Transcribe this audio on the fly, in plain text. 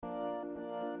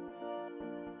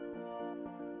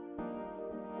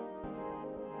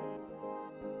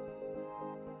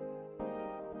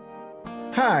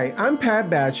Hi, I'm Pat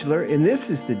Batchelor, and this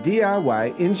is the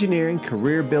DIY Engineering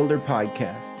Career Builder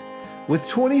Podcast. With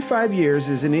 25 years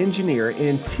as an engineer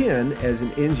and 10 as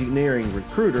an engineering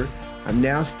recruiter, I'm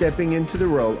now stepping into the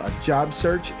role of job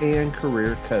search and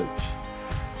career coach.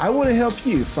 I want to help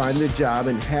you find the job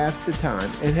in half the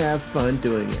time and have fun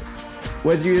doing it.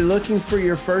 Whether you're looking for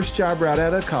your first job right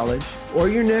out of college, or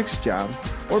your next job,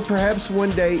 or perhaps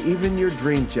one day even your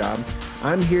dream job,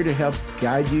 I'm here to help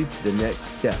guide you to the next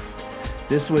step.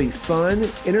 This will be fun,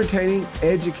 entertaining,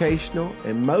 educational,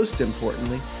 and most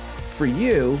importantly, for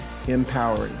you,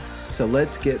 empowering. So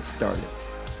let's get started.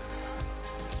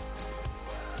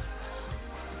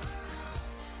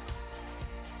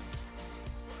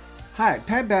 Hi,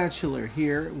 Pat Batchelor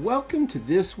here. Welcome to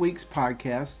this week's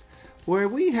podcast, where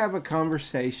we have a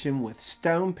conversation with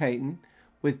Stone Payton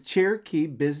with Cherokee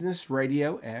Business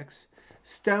Radio X.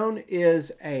 Stone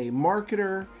is a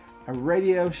marketer, a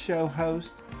radio show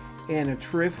host, and a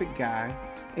terrific guy.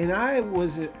 And I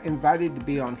was invited to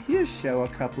be on his show a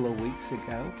couple of weeks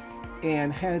ago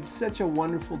and had such a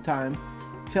wonderful time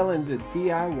telling the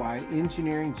DIY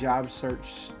engineering job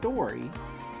search story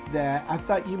that I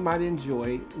thought you might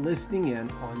enjoy listening in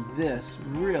on this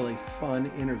really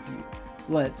fun interview.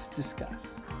 Let's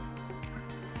discuss.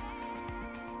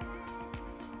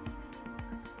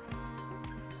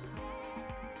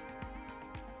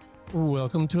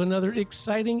 Welcome to another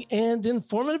exciting and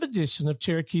informative edition of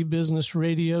Cherokee Business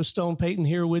Radio. Stone Payton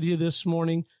here with you this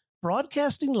morning,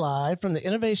 broadcasting live from the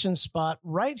Innovation Spot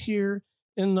right here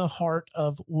in the heart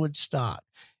of Woodstock.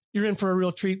 You're in for a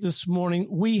real treat this morning.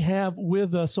 We have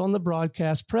with us on the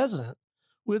broadcast President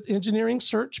with Engineering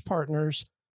Search Partners,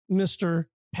 Mr.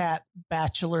 Pat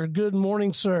Batchelor. Good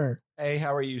morning, sir. Hey,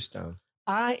 how are you, Stone?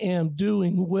 I am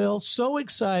doing well. So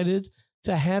excited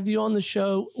to have you on the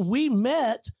show. We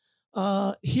met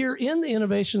here in the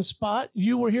Innovation Spot.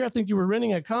 You were here. I think you were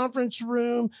renting a conference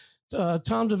room. Tom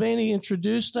Devaney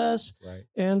introduced us, right?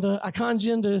 And I conned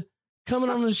you into coming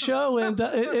on the show, and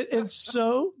it's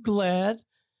so glad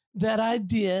that I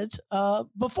did.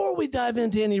 Before we dive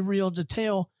into any real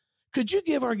detail, could you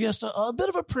give our guest a bit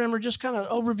of a primer, just kind of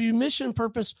overview, mission,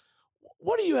 purpose?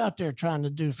 What are you out there trying to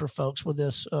do for folks with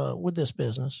this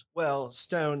business? Well,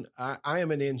 Stone, I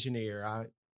am an engineer. I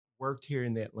worked here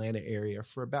in the Atlanta area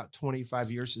for about 25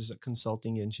 years as a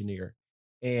consulting engineer,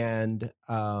 and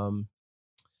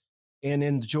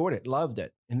enjoyed it, loved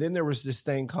it. And then there was this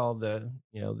thing called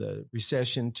the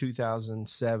recession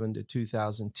 2007 to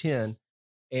 2010,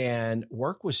 and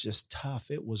work was just tough.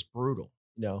 It was brutal,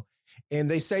 And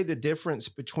they say the difference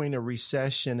between a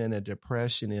recession and a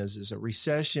depression is a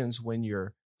recession's when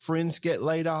your friends get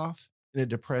laid off, and a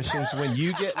depression's when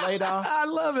you get laid off. I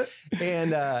love it.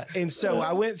 And so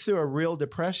I went through a real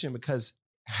depression because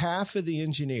half of the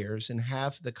engineers and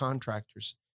half of the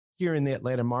contractors here in the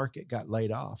Atlanta market got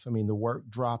laid off. I mean, the work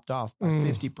dropped off by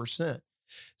 50%.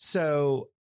 So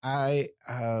I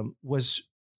was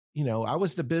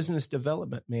the business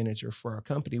development manager for our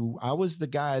company. I was the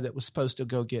guy that was supposed to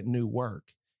go get new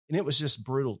work. And it was just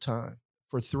brutal time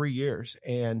for 3 years.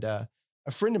 And a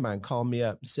friend of mine called me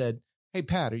up and said, "Hey,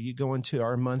 Pat, are you going to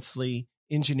our monthly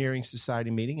engineering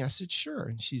society meeting?" I said, "Sure."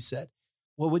 And she said,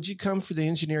 "Well, would you come for the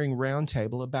engineering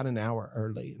roundtable about an hour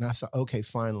early?" And I thought, okay,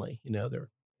 finally, they're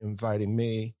inviting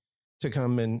me to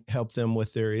come and help them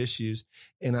with their issues.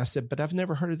 And I said, "But I've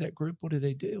never heard of that group. What do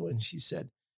they do?" And she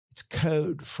said, "It's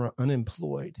code for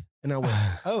unemployed." And I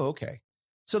went, "Oh, okay."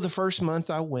 So the first month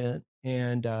I went,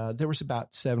 and there was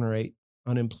about 7 or 8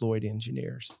 unemployed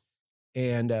engineers.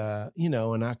 And,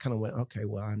 and I kind of went, okay,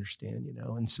 well, I understand,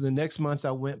 And so the next month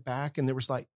I went back and there was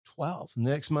like 12. And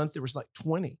the next month there was like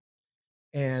 20.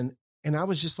 And I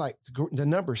was just like, the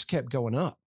numbers kept going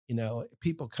up,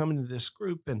 people coming to this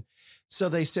group. And so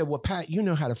they said, "Well, Pat, you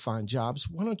know how to find jobs.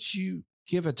 Why don't you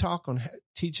give a talk on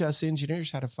teach us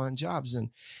engineers how to find jobs?"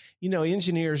 And,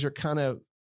 engineers are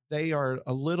they are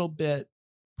a little bit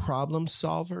problem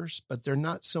solvers, but they're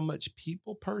not so much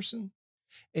people person.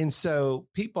 And so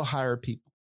people hire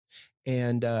people.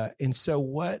 And so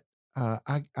what,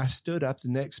 I stood up the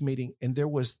next meeting and there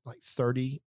was like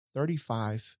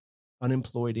 35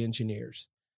 unemployed engineers.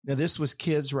 Now this was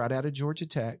kids right out of Georgia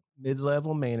Tech,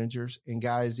 mid-level managers, and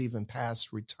guys even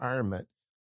past retirement,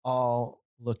 all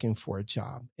looking for a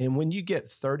job. And when you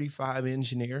get 35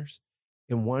 engineers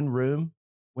in one room,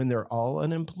 when they're all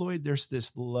unemployed, there's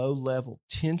this low level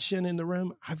tension in the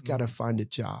room. I've got to find a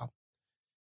job.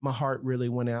 My heart really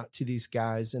went out to these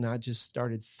guys, and I just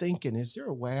started thinking, is there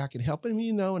a way I can help them?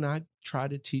 And I try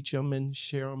to teach them and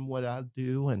share them what I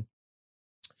do. And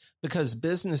because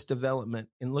business development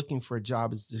and looking for a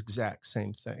job is the exact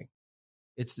same thing.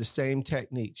 It's the same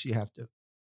techniques. You have to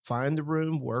find the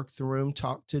room, work the room,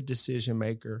 talk to a decision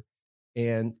maker,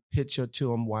 and pitch it to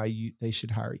them why they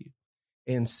should hire you.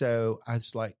 And so I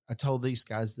told these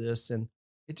guys this, and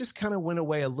it just kind of went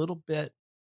away a little bit.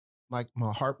 Like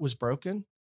my heart was broken.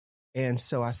 And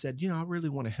so I said, I really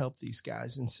want to help these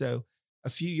guys. And so a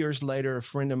few years later, a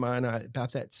friend of mine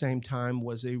about that same time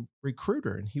was a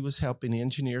recruiter, and he was helping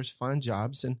engineers find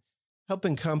jobs and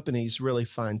helping companies really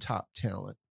find top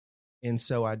talent. And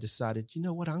so I decided, you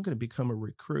know what, I'm going to become a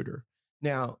recruiter.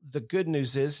 Now, the good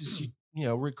news is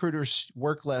recruiters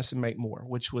work less and make more,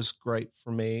 which was great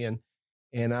for me. And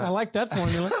I like that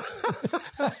formula.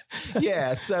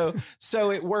 Yeah.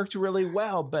 So it worked really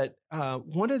well. But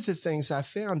one of the things I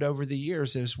found over the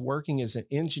years as working as an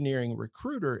engineering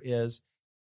recruiter is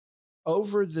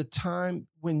over the time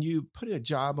when you put a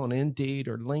job on Indeed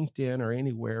or LinkedIn or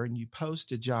anywhere and you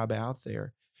post a job out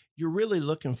there, you're really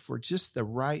looking for just the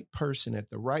right person at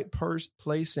the right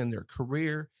place in their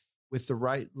career with the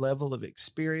right level of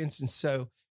experience. And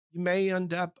so you may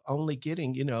end up only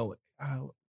getting,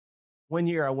 one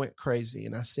year I went crazy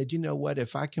and I said, you know what,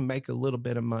 if I can make a little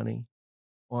bit of money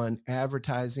on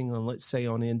advertising on, let's say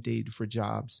on Indeed for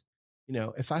jobs,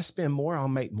 if I spend more, I'll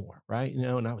make more. Right.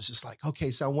 And I was just like,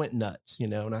 okay, so I went nuts,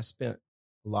 and I spent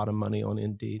a lot of money on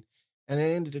Indeed, and I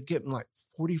ended up getting like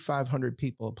 4,500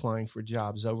 people applying for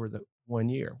jobs over the 1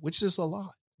 year, which is a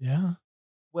lot. Yeah.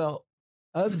 Well,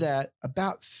 of that,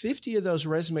 about 50 of those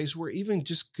resumes were even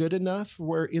just good enough,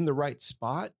 were in the right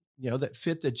spot, that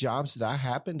fit the jobs that I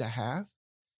happen to have.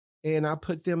 And I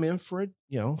put them in for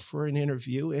an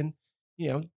interview, and,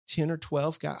 10 or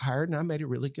 12 got hired, and I made a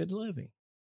really good living.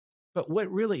 But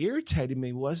what really irritated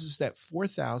me was that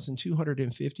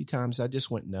 4,250 times I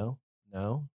just went, no.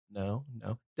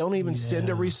 Don't even send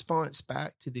a response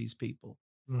back to these people,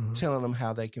 telling them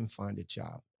how they can find a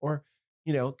job, or,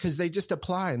 because they just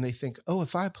apply and they think, oh,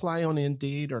 if I apply on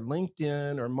Indeed or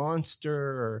LinkedIn or Monster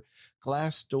or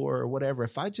Glassdoor or whatever,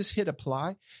 if I just hit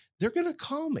apply, they're going to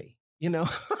call me.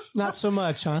 Not so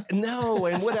much, huh? No.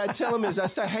 And what I tell them is I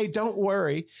say, hey, don't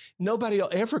worry. Nobody will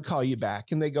ever call you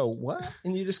back. And they go, what?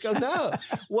 And you just go, no.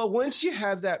 Well, once you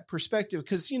have that perspective,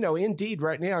 because, Indeed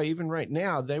even right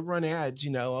now, they run ads,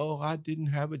 oh, I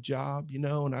didn't have a job,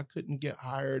 and I couldn't get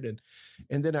hired.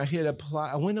 And then I hit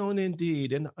apply. I went on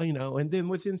Indeed and, and then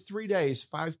within 3 days,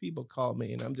 5 people called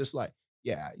me and I'm just like,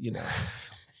 yeah,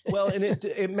 Well, and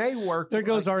it may work. There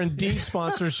goes our Indeed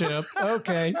sponsorship.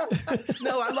 Okay.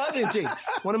 No, I love Indeed.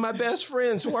 One of my best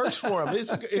friends works for them.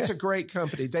 It's a great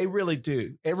company. They really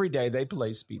do. Every day they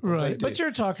place people. Right. But you're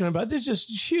talking about there's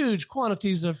just huge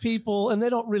quantities of people and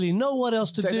they don't really know what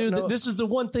else to do. This is the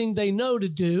one thing they know to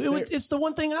do. It's the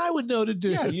one thing I would know to do.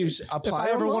 Yeah, you apply. If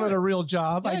I ever wanted a real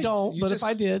job, I don't. But if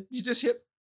I did, you just hit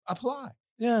apply.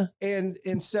 Yeah.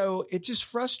 And so it just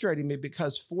frustrated me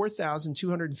because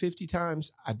 4,250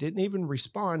 times I didn't even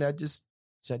respond. I just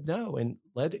said no and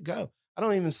let it go. I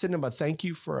don't even send them a thank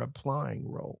you for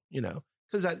applying role,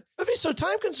 because that'd be so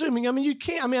time consuming. I mean, you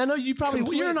can't, I know you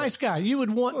probably, you're a nice guy. You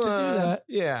would want to do that.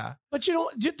 Yeah. But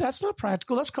that's not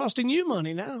practical. That's costing you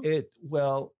money now.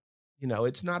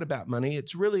 It's not about money.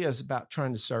 It's really is about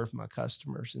trying to serve my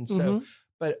customers. And so,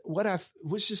 but what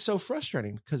was just so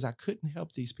frustrating because I couldn't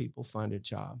help these people find a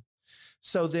job.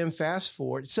 So then fast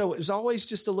forward. So it was always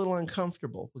just a little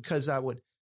uncomfortable because I would,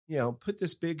 put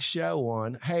this big show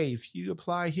on. Hey, if you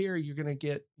apply here, you're going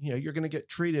to get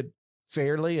treated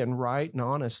fairly and right and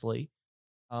honestly.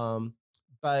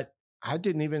 But I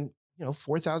didn't even,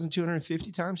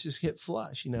 4,250 times just hit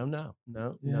flush, no.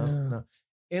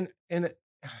 And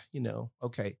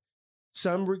okay.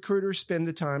 Some recruiters spend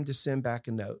the time to send back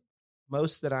a note.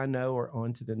 Most that I know are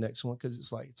on to the next one because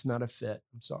it's not a fit.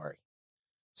 I'm sorry.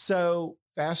 So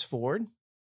fast forward,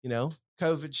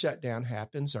 COVID shutdown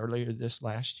happens earlier this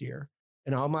last year.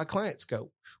 And all my clients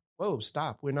go, whoa,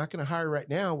 stop. We're not going to hire right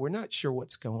now. We're not sure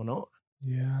what's going on.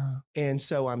 Yeah. And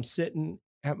so I'm sitting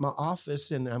at my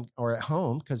office or at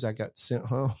home because I got sent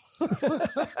home.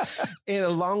 And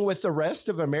along with the rest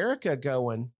of America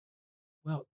going,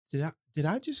 well, did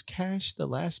I just cash the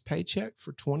last paycheck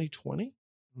for 2020?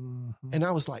 And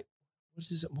I was like,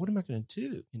 what am I going to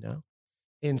do?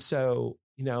 And so,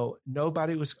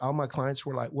 all my clients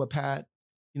were like, well, Pat,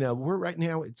 we're right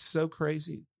now, it's so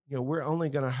crazy. We're only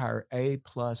going to hire A++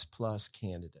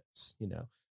 candidates,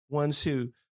 ones who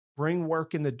bring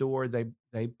work in the door. They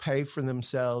pay for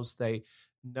themselves. They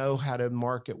know how to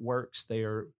market works. They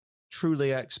are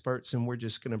truly experts and we're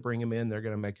just going to bring them in. They're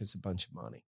going to make us a bunch of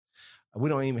money. We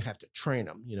don't even have to train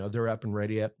them. They're up and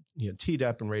ready teed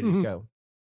up and ready to go.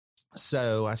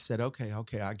 So I said, okay,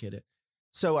 I get it.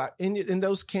 So and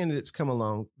those candidates come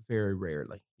along very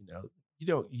rarely. you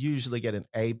don't usually get an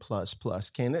A++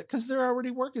 candidate because they're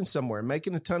already working somewhere,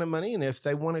 making a ton of money. And if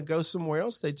they want to go somewhere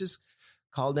else, they just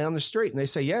call down the street and they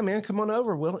say, yeah, man, come on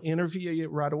over. We'll interview you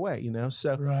right away.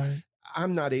 So Right.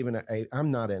 I'm not an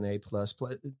A++.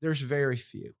 There's very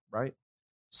few. Right.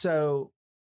 So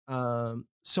I'm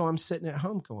sitting at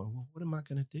home going, well, what am I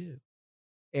going to do?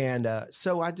 And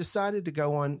so I decided to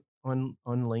go on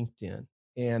LinkedIn,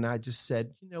 and I just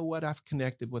said, you know what? I've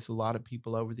connected with a lot of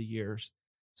people over the years.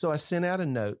 So I sent out a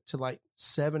note to like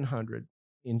 700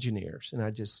 engineers, and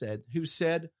I just said, who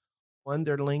said on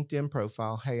their LinkedIn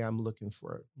profile, hey, I'm open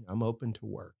to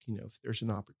work, if there's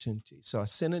an opportunity. So I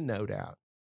sent a note out,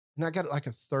 and I got like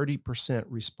a 30%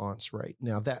 response rate.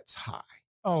 Now that's high.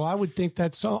 Oh, I would think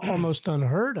that's almost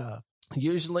unheard of.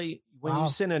 Usually when you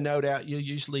send a note out, you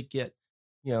usually get,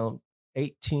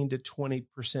 18 to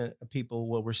 20% of people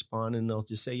will respond, and they'll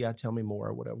just say, yeah, tell me more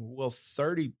or whatever. Well,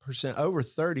 30%, over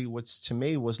 30, which to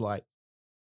me was like,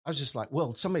 I was just like,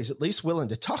 well, somebody's at least willing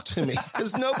to talk to me,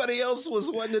 because nobody else was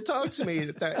wanting to talk to me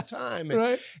at that time.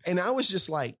 Right. And I was just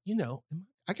like,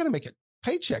 I got to make a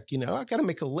paycheck, I got to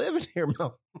make a living here,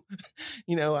 Mom.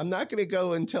 I'm not going to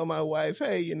go and tell my wife,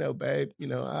 hey, babe,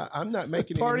 I'm not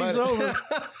making any money. Party's over.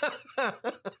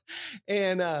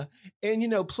 And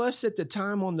plus at the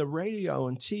time on the radio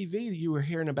and TV, you were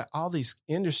hearing about all these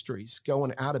industries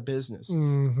going out of business.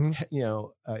 Mm-hmm.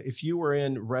 If you were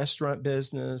in restaurant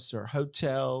business or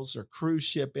hotels or cruise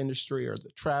ship industry or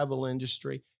the travel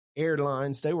industry,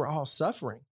 airlines, they were all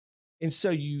suffering. And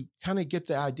so you kind of get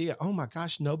the idea, oh my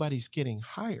gosh, nobody's getting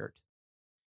hired.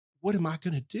 What am I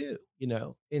going to do?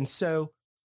 And so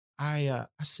I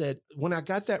said, when I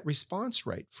got that response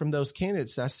rate from those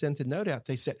candidates, I sent the note out.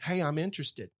 They said, hey, I'm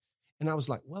interested. And I was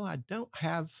like, well, I don't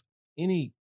have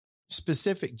any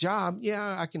specific job.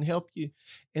 Yeah, I can help you.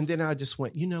 And then I just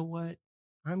went, you know what?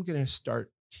 I'm going to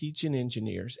start teaching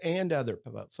engineers and other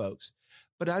folks.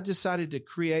 But I decided to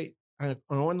create an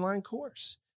online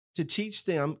course to teach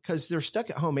them, because they're stuck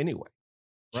at home anyway,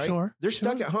 right? Sure. They're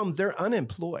stuck at home. They're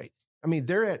unemployed. I mean,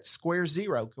 they're at square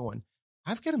zero going,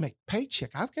 I've got to make a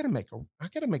paycheck. I got to make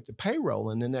the payroll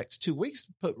in the next 2 weeks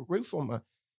to put a roof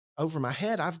over my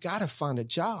head. I've got to find a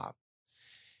job.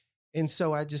 And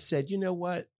so I just said, you know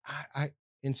what?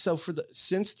 And so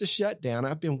since the shutdown,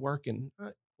 I've been working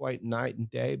not quite night and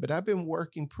day, but I've been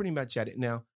working pretty much at it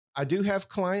now. I do have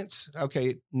clients.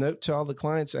 Okay. Note to all the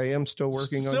clients. I am still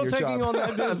working on your job. Still taking on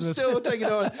that business. I'm still taking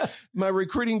on. My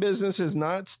recruiting business has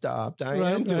not stopped. I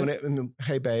am doing it. And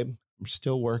hey, babe, I'm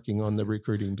still working on the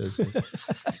recruiting business.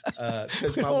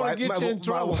 Because my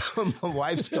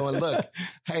wife's going, look,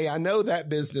 hey, I know that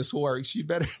business works. You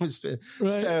better spend. Right.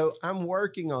 So I'm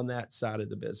working on that side of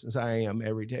the business. I am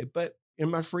every day. But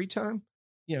in my free time,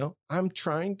 I'm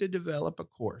trying to develop a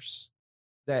course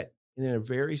that, in a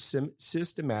very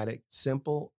systematic,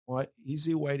 simple,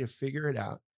 easy way to figure it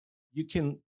out, you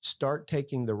can start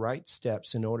taking the right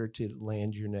steps in order to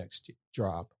land your next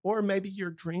job, or maybe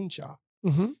your dream job.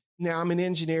 Mm-hmm. Now, I'm an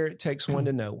engineer. It takes one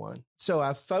to know one. So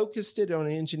I focused it on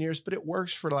engineers, but it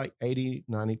works for like 80,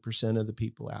 90% of the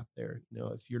people out there.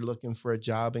 If you're looking for a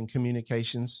job in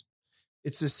communications,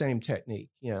 it's the same technique.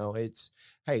 It's,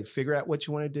 hey, figure out what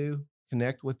you want to do,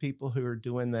 connect with people who are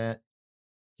doing that,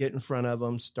 get in front of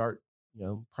them, start,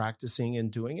 practicing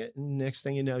and doing it. And next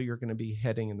thing you know, you're going to be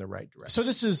heading in the right direction. So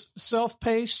this is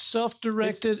self-paced,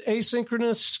 self-directed,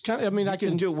 asynchronous kind of, I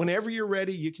can do it whenever you're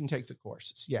ready. You can take the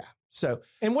courses. Yeah. So,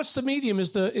 and what's the medium?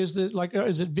 Is it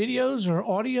videos or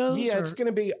audio? Yeah, it's going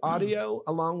to be audio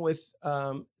along with,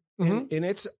 and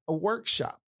it's a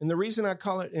workshop. And the reason I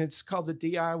call it's called the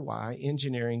DIY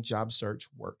Engineering Job Search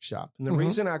Workshop. And the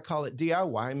reason I call it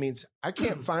DIY means I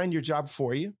can't find your job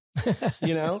for you.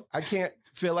 I can't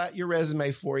fill out your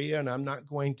resume for you, and I'm not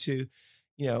going to,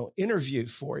 interview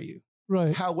for you.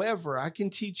 Right. However, I can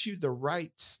teach you the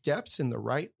right steps in the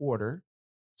right order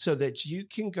so that you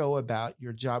can go about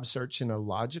your job search in a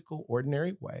logical,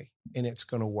 ordinary way, and it's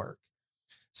going to work.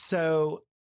 So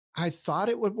I thought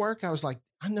it would work. I was like,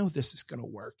 I know this is going to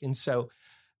work. And so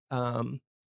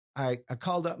I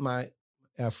called up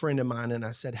a friend of mine, and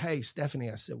I said, hey, Stephanie,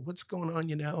 I said, what's going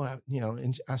on?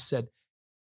 And I said,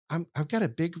 I've got a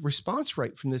big response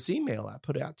rate from this email I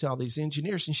put out to all these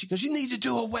engineers. And she goes, you need to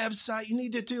do a website. You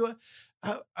need to do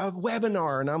a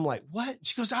webinar. And I'm like, what?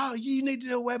 She goes, oh, you need to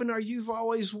do a webinar. You've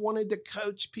always wanted to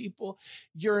coach people.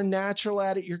 You're a natural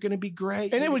at it. You're going to be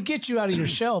great. And it would get you out of your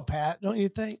shell, Pat, don't you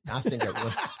think? I think it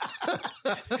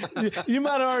would. You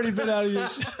might have already been out of your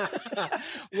shell.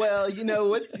 Well, you know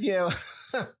what?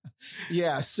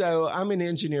 Yeah. So I'm an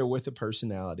engineer with a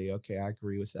personality. Okay. I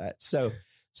agree with that.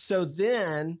 So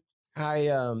then I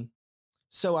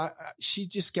So she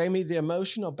just gave me the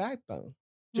emotional backbone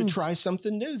to try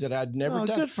something new that I'd never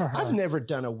done. Good for her. I've never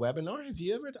done a webinar. Have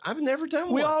you ever? I've never done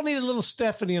one. We all need a little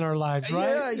Stephanie in our lives,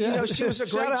 right? Yeah, she was a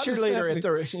great cheerleader at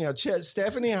the,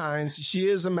 Stephanie Hines. She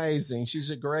is amazing. She's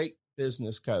a great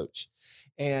business coach.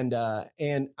 And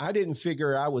I didn't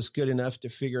figure I was good enough to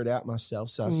figure it out myself.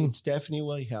 So I said, Stephanie,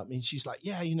 will you help me? And she's like,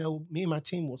 yeah, me and my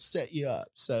team will set you up.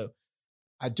 So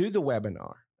I do the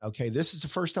webinar. Okay. This is the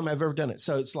first time I've ever done it.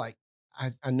 So it's like,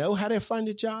 I know how to find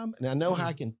a job and I know how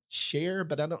I can share,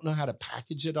 but I don't know how to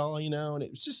package it all, and it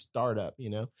was just startup,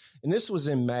 and this was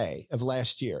in May of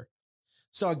last year.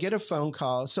 So I get a phone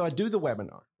call. So I do the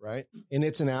webinar, right? And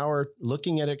it's an hour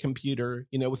looking at a computer,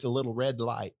 with a little red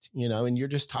light, and you're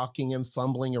just talking and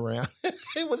fumbling around.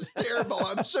 It was terrible.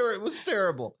 I'm sure it was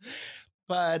terrible.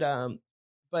 But I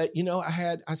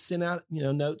sent out,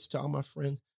 notes to all my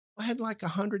friends. I had like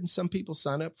 100 and some people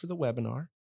sign up for the webinar.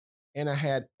 And I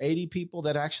had 80 people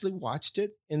that actually watched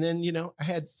it. And then, I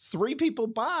had 3 people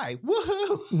buy.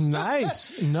 Woohoo!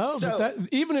 Nice. No, so, but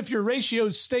even if your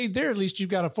ratios stayed there, at least you've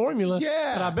got a formula.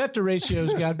 Yeah. But I bet the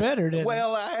ratios got better.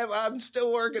 Well, I'm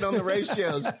still working on the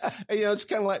ratios. It's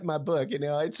kind of like my book.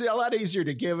 It's a lot easier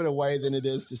to give it away than it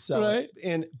is to sell it.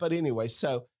 But anyway,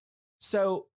 so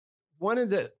one of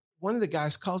the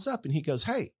guys calls up and he goes,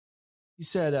 hey, he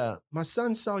said, my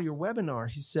son saw your webinar.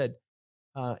 He said,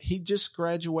 he just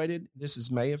graduated. This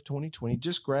is May of 2020.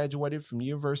 Just graduated from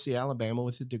University of Alabama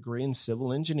with a degree in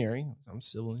civil engineering. I'm a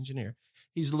civil engineer.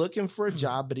 He's looking for a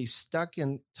job, but he's stuck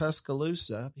in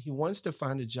Tuscaloosa. He wants to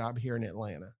find a job here in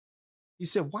Atlanta. He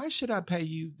said, why should I pay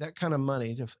you that kind of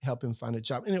money to help him find a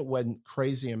job? And it wasn't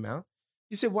crazy amount.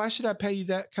 He said, why should I pay you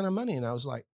that kind of money? And I was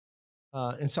like,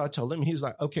 and so I told him, he's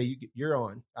like, okay, you're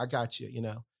on. I got you,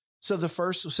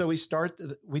 So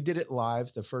we did it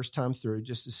live the first time through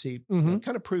just to see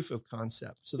kind of proof of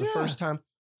concept. So the first time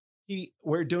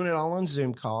we're doing it all on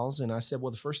Zoom calls. And I said,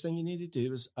 well, the first thing you need to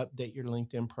do is update your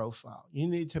LinkedIn profile. You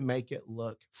need to make it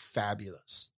look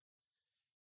fabulous.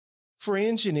 For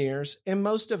engineers and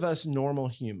most of us normal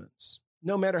humans,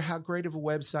 no matter how great of a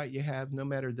website you have, no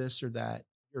matter this or that,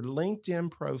 your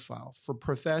LinkedIn profile for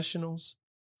professionals,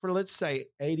 for let's say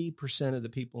 80% of the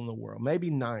people in the world, maybe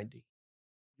 90%.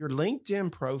 Your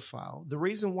LinkedIn profile, the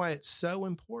reason why it's so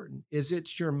important is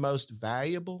it's your most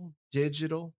valuable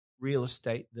digital real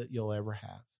estate that you'll ever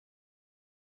have.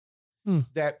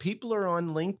 That people are on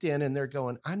LinkedIn and they're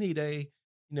going, I need a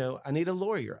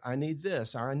lawyer. I need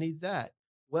this or I need that.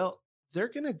 Well, they're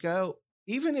going to go,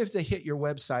 even if they hit your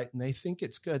website and they think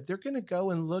it's good, they're going to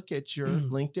go and look at your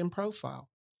LinkedIn profile.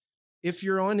 If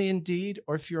you're on Indeed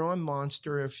or if you're on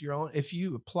Monster, if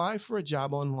you apply for a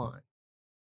job online,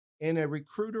 and a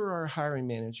recruiter or a hiring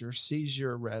manager sees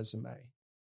your resume,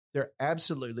 they're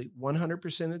absolutely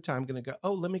 100% of the time going to go,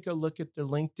 oh, let me go look at their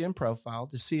LinkedIn profile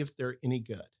to see if they're any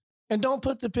good. And don't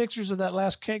put the pictures of that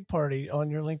last cake party on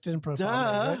your LinkedIn profile.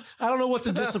 Duh. Right? I don't know what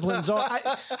the disciplines are.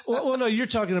 No, you're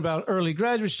talking about early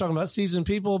graduates, you're talking about seasoned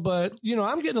people, but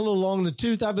I'm getting a little long in the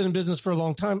tooth. I've been in business for a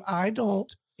long time. I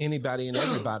don't. Anybody and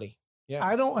everybody. Yeah.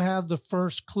 I don't have the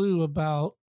first clue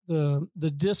about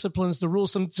the disciplines, the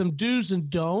rules, some do's and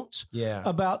don'ts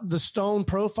about the stone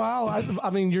profile. I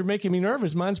mean, you're making me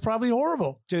nervous. Mine's probably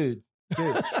horrible. Dude.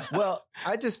 Well,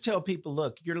 I just tell people,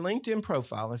 look, your LinkedIn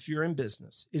profile, if you're in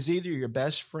business, is either your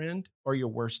best friend or your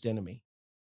worst enemy.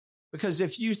 Because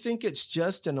if you think it's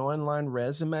just an online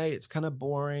resume, it's kind of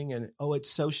boring and, it's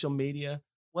social media.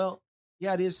 Well,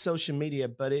 yeah, it is social media,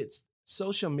 but it's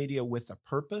social media with a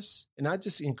purpose. And I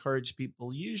just encourage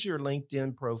people, use your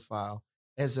LinkedIn profile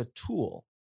as a tool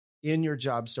in your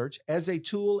job search, as a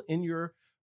tool in your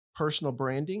personal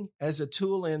branding, as a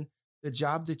tool in the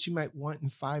job that you might want in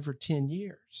 5 or 10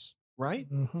 years, right?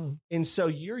 And so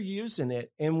you're using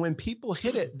it. And when people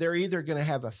hit it, they're either going to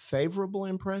have a favorable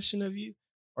impression of you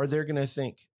or they're going to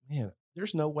think, man,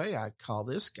 there's no way I'd call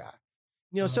this guy.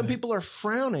 Some people are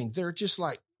frowning. They're just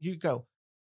like, you go,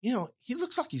 he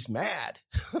looks like he's mad.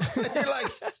 You're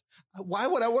like, why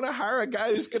would I want to hire a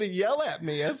guy who's going to yell at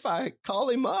me if I call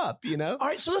him up, All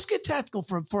right. So let's get tactical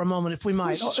for a moment, if we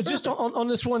might. Sure. Just on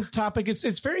this one topic.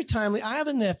 It's very timely. I have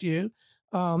a nephew.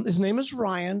 His name is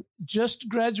Ryan, just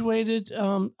graduated.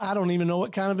 I don't even know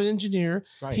what kind of an engineer.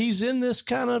 Right. He's in this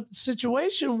kind of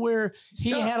situation where he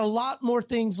had a lot more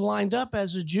things lined up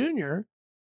as a junior,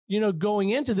 going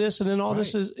into this. And then all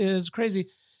this is crazy.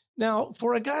 Now,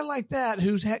 for a guy like that,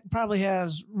 who's probably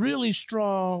has really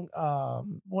strong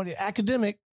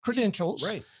academic credentials,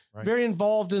 right. Very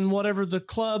involved in whatever the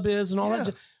club is and all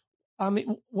that. I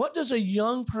mean, what does a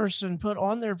young person put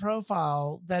on their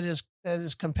profile that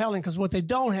is compelling? Because what they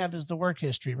don't have is the work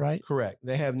history, right? Correct.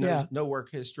 They have no work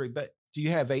history. But do you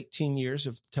have 18 years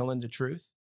of telling the truth?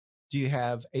 Do you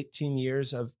have 18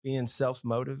 years of being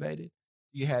self-motivated?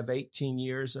 Do you have 18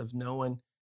 years of knowing,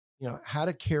 how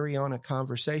to carry on a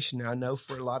conversation? Now, I know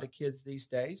for a lot of kids these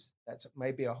days, that's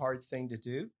maybe a hard thing to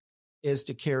do, is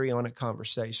to carry on a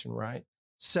conversation, right?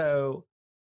 So,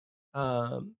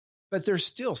 but there's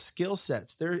still skill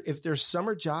sets there. If there's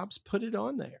summer jobs, put it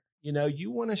on there.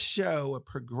 You want to show a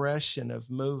progression of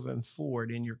moving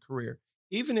forward in your career,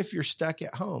 even if you're stuck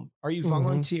at home. Are you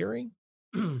volunteering?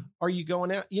 Are you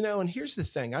going out? And here's the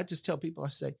thing. I just tell people, I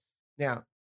say, now,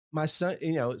 my son,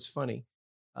 it's funny.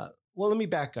 Well, let me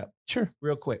back up. Sure.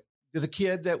 Real quick. The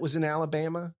kid that was in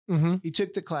Alabama, he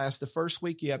took the class. The first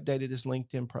week he updated his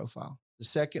LinkedIn profile. The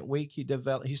second week he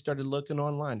started looking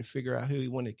online to figure out who he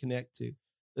wanted to connect to.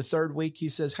 The third week he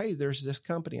says, hey, there's this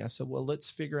company. I said, well,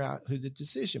 let's figure out who the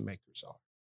decision makers are.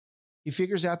 He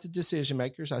figures out the decision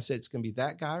makers. I said, it's going to be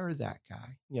that guy or that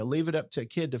guy. Leave it up to a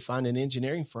kid to find an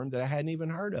engineering firm that I hadn't even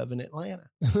heard of in Atlanta.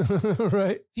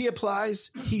 Right. He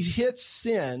applies. He hits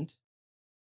send.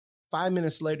 5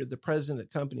 minutes later, the president of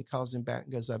the company calls him back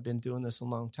and goes, I've been doing this a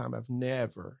long time. I've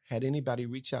never had anybody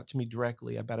reach out to me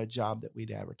directly about a job that we'd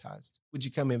advertised. Would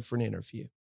you come in for an interview?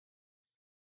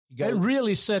 It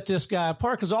really set this guy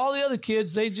apart because all the other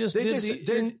kids,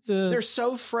 they're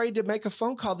so afraid to make a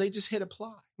phone call. They just hit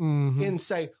apply and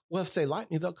say, well, if they like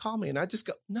me, they'll call me. And I just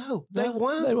go, no, they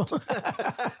won't. They won't.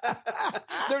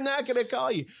 They're not going to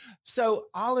call you. So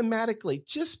automatically,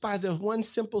 just by the one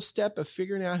simple step of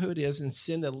figuring out who it is and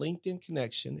send a LinkedIn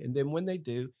connection. And then when they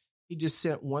do, he just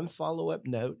sent one follow-up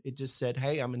note. It just said,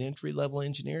 hey, I'm an entry-level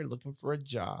engineer looking for a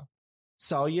job.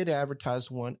 Saw you had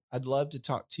advertised one. I'd love to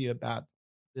talk to you about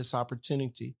this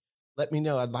opportunity. Let me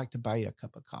know. I'd like to buy you a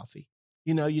cup of coffee.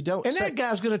 You don't. And that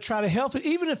guy's going to try to help it.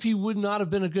 Even if he would not have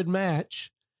been a good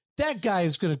match, that guy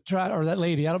is going to try, or that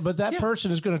lady, but that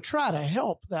person is going to try to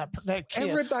help that kid.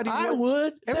 Everybody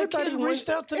reached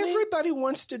out to me. Everybody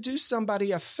wants to do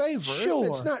somebody a favor if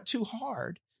it's not too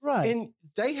hard. Right. And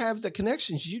they have the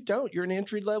connections. You don't. You're an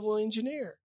entry-level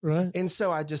engineer. Right. And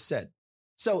so I just said,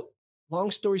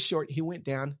 long story short, he went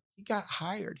down. He got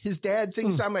hired. His dad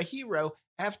thinks I'm a hero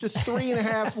after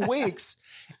 3.5 weeks.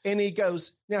 And he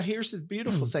goes, now here's the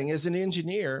beautiful thing. As an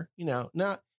engineer,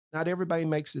 not everybody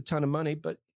makes a ton of money,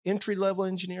 but entry-level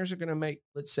engineers are going to make,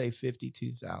 let's say,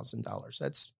 $52,000.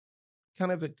 That's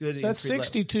kind of a good. That's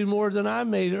 62 more than I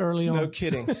made early on. No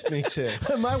kidding. Me too.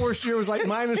 My worst year was like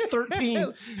minus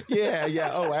 13. Yeah.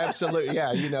 Oh, absolutely.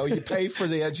 Yeah. You pay for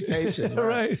the education.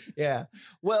 Right. Yeah.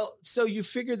 Well, so you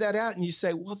figure that out and you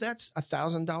say, well, that's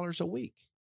 $1,000 a week.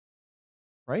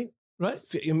 Right. Right.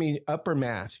 I mean, upper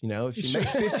math, if you make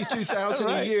 52,000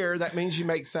 a year, that means you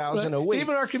make 1,000 a week.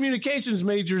 Even our communications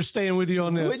major is staying with you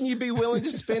on this. Wouldn't you be willing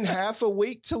to spend half a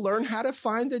week to learn how to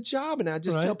find a job? And I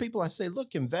just tell people, I say,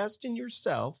 look, invest in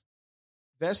yourself,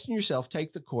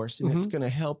 take the course, and it's going to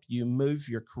help you move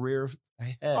your career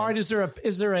ahead. All right. Is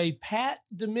there a pat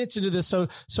dimension to this? So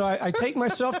I take my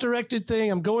self-directed thing.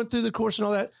 I'm going through the course and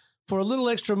all that for a little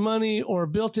extra money or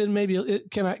built in. Maybe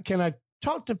can I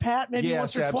talk to Pat maybe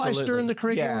once or twice during the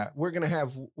curriculum? Yeah, we're going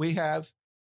to we have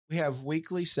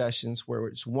weekly sessions where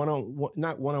it's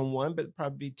not one-on-one, but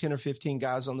probably 10 or 15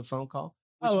 guys on the phone call.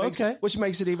 Which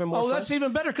makes it even more fun. That's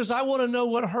even better because I want to know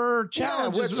what her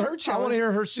challenge is. I want to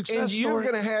hear her success story.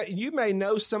 You may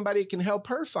know somebody can help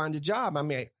her find a job. I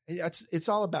mean, it's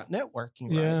all about networking,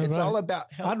 right? Yeah, it's all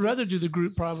about helping. I'd rather do the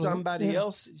group probably. Somebody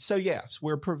else. So yes,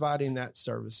 we're providing that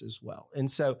service as well.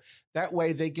 And so that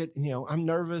way they get, I'm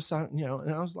nervous, and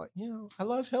I was like, I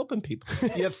love helping people.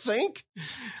 You think?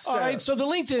 All right. So the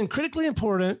LinkedIn, critically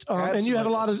important. And you have a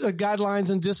lot of guidelines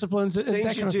and disciplines. And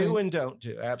things you do and don't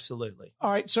do. Absolutely.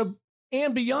 All right. So,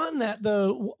 and beyond that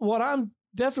though, what I'm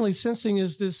definitely sensing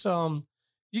is this,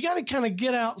 you got to kind of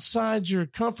get outside your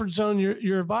comfort zone,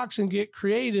 your box, and get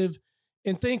creative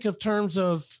and think of terms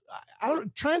of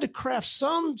trying to craft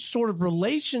some sort of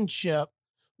relationship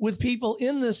with people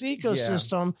in this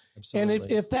ecosystem. Yeah, and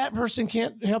if that person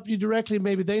can't help you directly,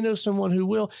 maybe they know someone who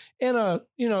will. And a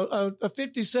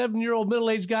 57-year-old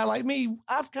middle-aged guy like me,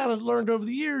 I've kind of learned over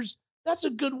the years, that's a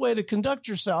good way to conduct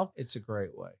yourself. It's a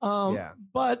great way.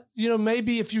 But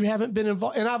maybe if you haven't been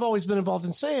involved, and I've always been involved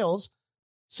in sales.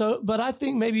 But I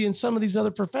think maybe in some of these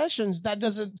other professions, that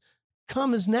doesn't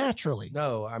come as naturally.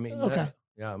 No, I mean, okay.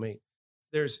 I mean,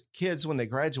 there's kids when they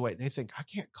graduate, they think, I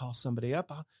can't call somebody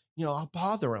up. I'll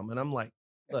bother them. And I'm like,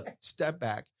 look, step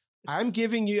back. I'm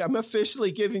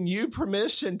officially giving you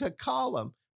permission to call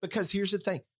them because here's the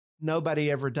thing. Nobody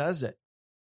ever does it.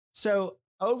 So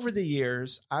over the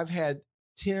years, I've had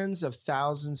tens of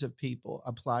thousands of people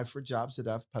apply for jobs that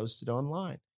I've posted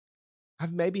online.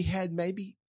 I've had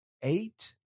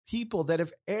 8 people that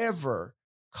have ever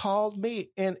called me,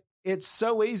 and it's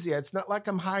so easy. It's not like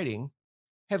I'm hiding,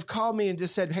 have called me and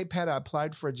just said, hey, Pat, I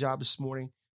applied for a job this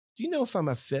morning. Do you know if I'm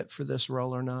a fit for this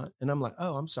role or not? And I'm like,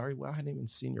 oh, I'm sorry. Well, I hadn't even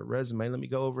seen your resume. Let me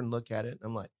go over and look at it. And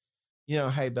I'm like,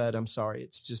 hey, bud, I'm sorry.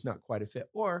 It's just not quite a fit.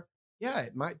 Or, yeah,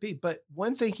 it might be. But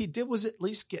one thing he did was at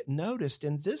least get noticed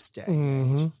in this day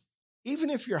and age. Even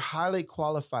if you're highly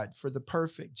qualified for the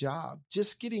perfect job,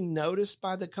 just getting noticed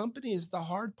by the company is the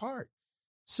hard part.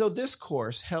 So this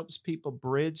course helps people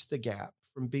bridge the gap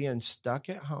from being stuck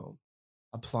at home,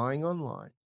 applying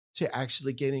online, to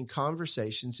actually getting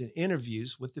conversations and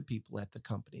interviews with the people at the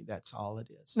company. That's all it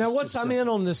is. Now, once I'm in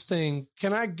on this thing,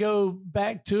 can I go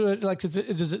back to it? Like, does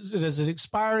it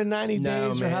expire in 90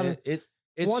 days? Man, or how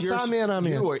once I'm in, I'm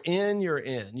in. You are in, you're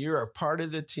in. You're a part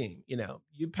of the team.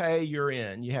 You pay, you're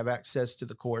in. You have access to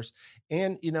the course.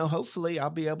 And, hopefully I'll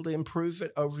be able to improve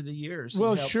it over the years.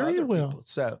 Well, sure you will. People.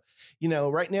 So,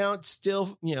 right now it's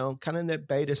still, kind of in that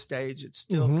beta stage. It's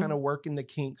still kind of working the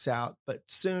kinks out. But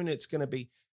soon it's going to be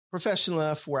professional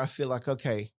enough where I feel like,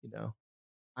 okay,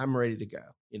 I'm ready to go,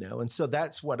 and so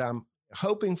that's what I'm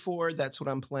hoping for. That's what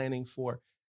I'm planning for.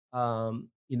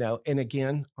 And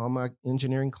again, all my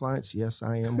engineering clients, yes,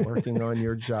 I am working on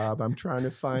your job. I'm trying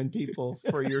to find people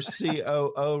for your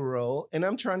COO role, and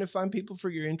I'm trying to find people for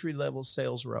your entry-level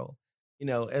sales role.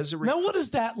 As a now, what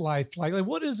is that life like? Like,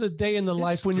 what is a day in the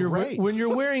life when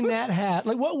you're wearing that hat?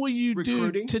 Like, what will you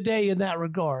do today in that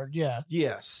regard? Yeah.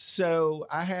 Yes. So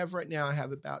I have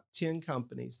about 10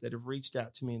 companies that have reached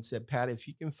out to me and said, Pat, if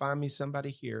you can find me somebody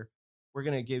here, we're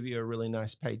going to give you a really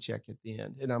nice paycheck at the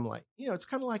end. And I'm like, it's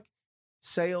kind of like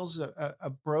sales, a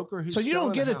broker who's so you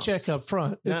don't get a check up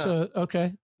front. No. It's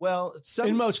okay. Well,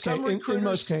 in most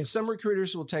cases, some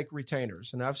recruiters will take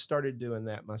retainers, and I've started doing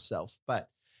that myself.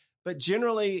 But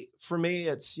generally for me,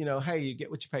 it's, hey, you get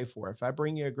what you pay for. If I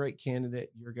bring you a great candidate,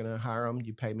 you're going to hire them.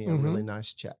 You pay me a really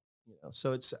nice check,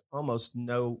 so it's almost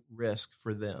no risk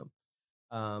for them.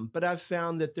 But I've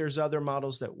found that there's other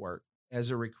models that work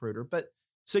as a recruiter. But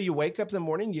so you wake up in the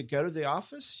morning, you go to the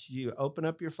office, you open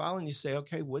up your file and you say,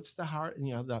 okay, what's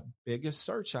the biggest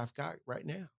search I've got right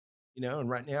now? And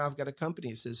right now I've got a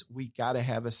company that says we got to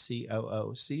have a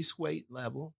COO, C-suite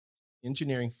level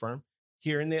engineering firm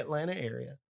here in the Atlanta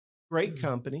area. Great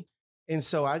company. And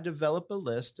so I develop a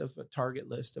target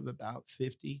list of about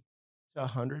 50 to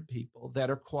 100 people that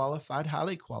are qualified,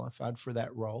 highly qualified for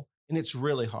that role. And it's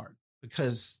really hard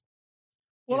because,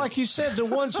 like you said, the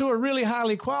ones who are really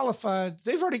highly qualified,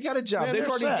 they've already got a job. Man, they're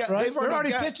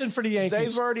already pitching for the Yankees.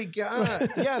 They've already got,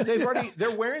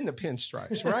 they're wearing the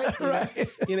pinstripes, right? Right.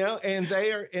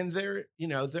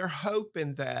 And they're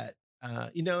hoping that,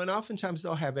 and oftentimes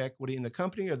they'll have equity in the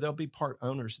company or they'll be part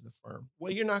owners of the firm.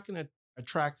 Well, you're not going to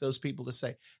attract those people to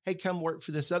say, hey, come work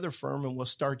for this other firm and we'll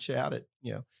start you out at,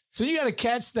 So you got to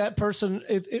catch that person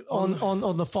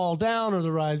on the fall down or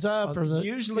the rise up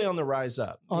usually on the rise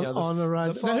up. On the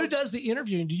rise up. Now, who does the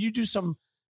interviewing? Do you do some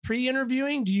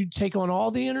pre-interviewing? Do you take on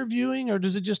all the interviewing or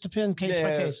does it just depend case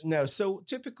by case? No. So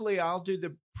typically I'll do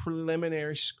the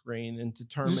preliminary screen and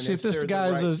determine if this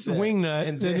guy's a wingnut.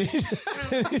 And then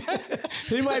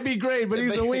he might be great, but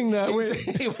he's a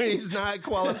wingnut. He's not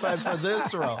qualified for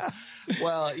this role.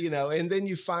 Well, and then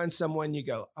you find someone, you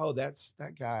go, oh, that's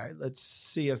that guy. Let's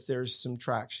see if there's some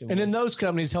traction. And in those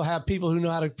companies, he'll have people who know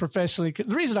how to professionally.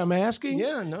 The reason I'm asking,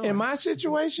 in my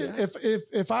situation,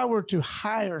 if I were to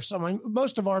hire someone,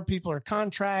 most of our people are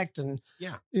contract and,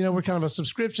 we're kind of a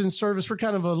subscription service. We're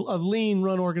kind of a lean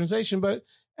run organization. But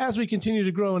as we continue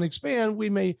to grow and expand, we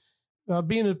may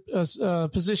be in a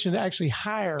position to actually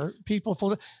hire people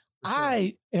full.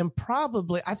 I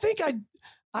think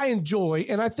I enjoy,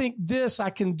 and I think this I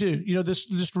can do,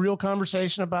 this real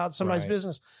conversation about somebody's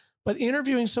business, but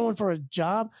interviewing someone for a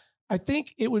job, I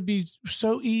think it would be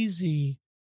so easy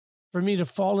for me to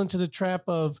fall into the trap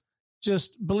of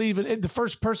just believing it. The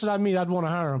first person I meet, I'd want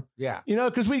to hire him. Yeah.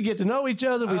 Because we get to know each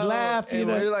other. We laugh. And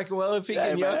we're like, well, if he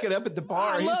can yuck it up at the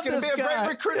bar, he's going to be a great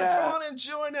recruiter. Come on and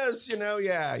join us.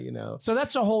 So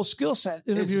that's a whole skill set.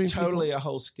 It's totally a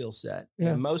whole skill set. Yeah.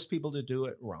 And most people do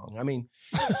it wrong. I mean,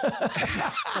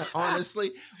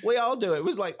 honestly, we all do it. It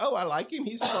was like, oh, I like him.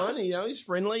 He's fun. He's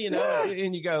friendly,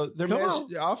 and you go, they're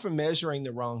often measuring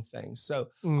the wrong things. So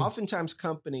oftentimes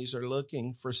companies are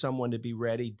looking for someone to be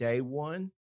ready day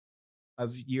one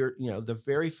of the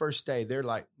very first day. They're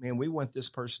like, man, we want this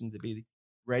person to be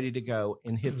ready to go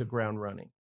and hit the ground running.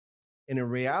 And in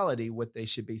reality, what they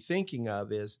should be thinking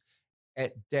of is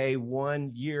at day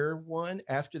one, year one,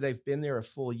 after they've been there a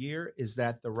full year, is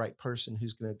that the right person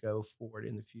who's going to go forward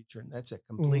in the future? And that's a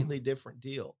completely different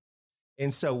deal.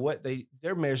 And so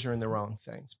they're measuring the wrong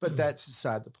things, but that's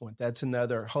beside the point. That's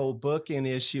another whole book and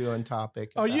issue and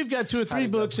topic. Oh, you've got 2 or 3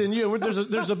 books in you.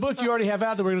 There's a book you already have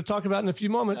out that we're going to talk about in a few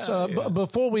moments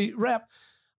before we wrap.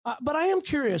 But I am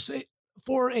curious,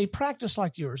 for a practice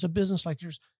like yours, a business like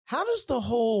yours, how does the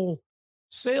whole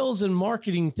sales and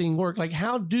marketing thing work? Like,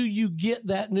 how do you get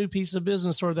that new piece of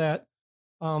business or that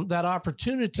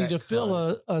opportunity to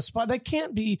fill a spot? That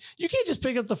can't be, you can't just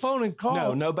pick up the phone and call.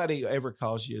 No, nobody ever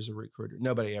calls you as a recruiter.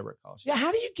 Nobody ever calls you. Yeah.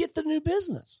 How do you get the new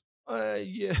business?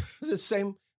 Yeah, the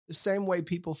same way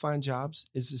people find jobs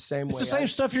is the same way. It's the same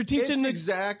stuff you're teaching. It's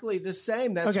exactly the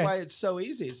same. That's why it's so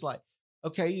easy. It's like,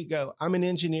 okay, you go, I'm an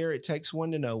engineer. It takes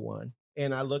one to know one.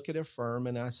 And I look at a firm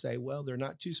and I say, well, they're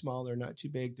not too small. They're not too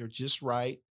big. They're just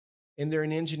right. And they're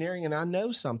in engineering and I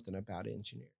know something about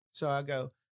engineering. So I go,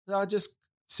 I'll just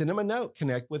send them a note,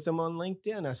 connect with them on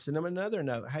LinkedIn. I send them another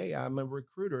note. Hey, I'm a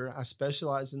recruiter. I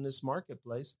specialize in this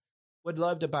marketplace. Would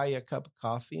love to buy you a cup of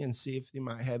coffee and see if you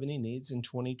might have any needs in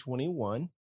 2021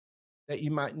 that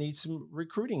you might need some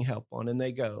recruiting help on. And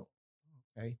they go,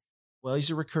 okay, well,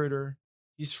 he's a recruiter.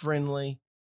 He's friendly.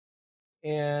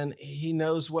 And he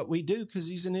knows what we do because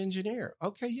he's an engineer.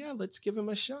 Okay, yeah, let's give him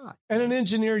a shot. And an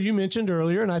engineer you mentioned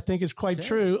earlier, and I think it's quite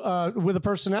true, with a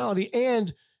personality.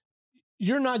 And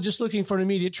you're not just looking for an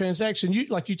immediate transaction. You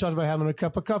talked about having a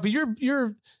cup of coffee.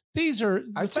 The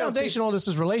foundation. All this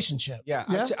is relationship. Yeah,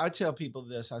 I tell people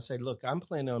this. I say, look, I'm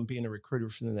planning on being a recruiter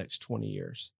for the next 20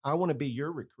 years. I want to be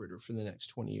your recruiter for the next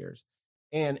 20 years.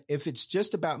 And if it's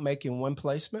just about making one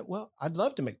placement, well, I'd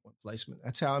love to make one placement.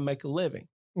 That's how I make a living.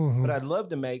 Mm-hmm. But I'd love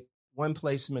to make one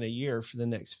placement a year for the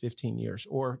next 15 years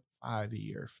or 5 a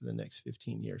year for the next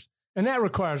 15 years. And that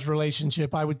requires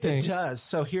relationship, I would think. It does.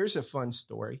 So here's a fun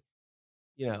story.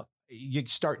 You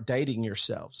start dating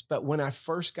yourselves. But when I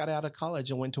first got out of college,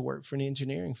 I went to work for an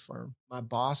engineering firm. My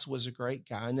boss was a great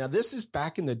guy. Now, this is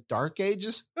back in the dark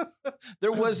ages.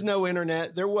 There was no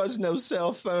internet. There was no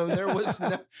cell phone. There was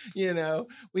no,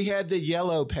 we had the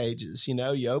yellow pages.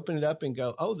 You open it up and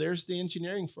go, oh, there's the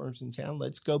engineering firms in town.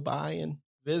 Let's go by and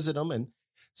visit them. And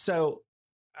so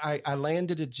I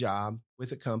landed a job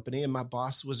with a company and my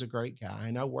boss was a great guy.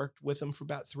 And I worked with him for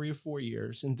about 3 or 4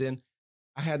 years. And then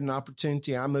I had an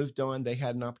opportunity. I moved on. They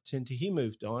had an opportunity. He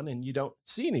moved on, and you don't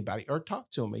see anybody or talk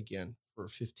to him again for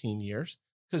 15 years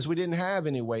because we didn't have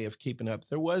any way of keeping up.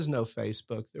 There was no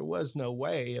Facebook. There was no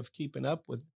way of keeping up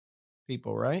with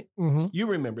people, right? Mm-hmm. You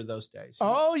remember those days.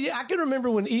 Oh, yeah. I can remember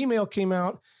when email came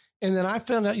out, and then I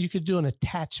found out you could do an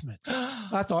attachment.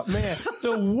 I thought, man,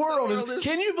 the world is,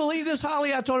 can you believe this,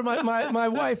 Holly? I told her my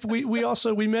wife,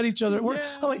 we met each other at work.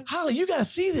 Yeah. I'm like, Holly, you got to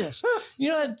see this.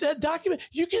 That document,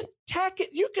 you can tack it,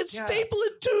 you can staple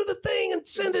it to the thing and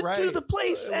send it to the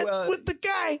place with the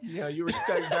guy. You were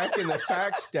stuck back in the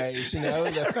fax days,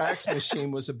 the fax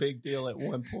machine was a big deal at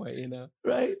one point,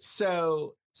 Right.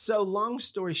 So long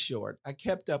story short, I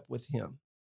kept up with him.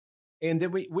 And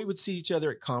then we would see each other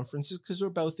at conferences because we're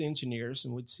both engineers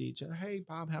and we'd see each other. Hey,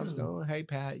 Bob, how's it going? Hey,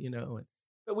 Pat,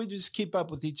 but we just keep up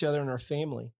with each other and our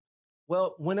family.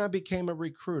 Well, when I became a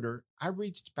recruiter, I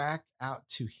reached back out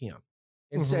to him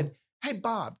and said, hey,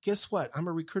 Bob, guess what? I'm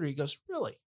a recruiter. He goes,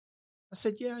 really? I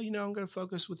said, yeah, I'm going to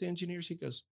focus with engineers. He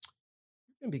goes,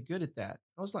 you're going to be good at that.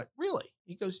 I was like, really?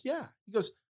 He goes, yeah. He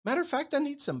goes, matter of fact, I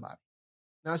need somebody.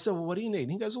 Now I said, well, what do you need?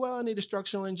 And he goes, well, I need a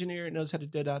structural engineer that knows how to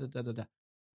da-da-da-da-da-da.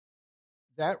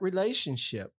 That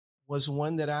relationship was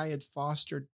one that I had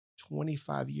fostered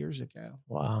 25 years ago.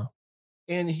 Wow.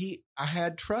 And I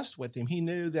had trust with him. He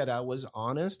knew that I was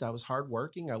honest. I was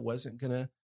hardworking. I wasn't going to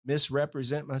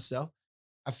misrepresent myself.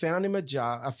 I found him a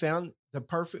job. I found the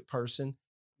perfect person,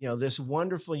 this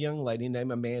wonderful young lady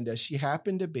named Amanda. She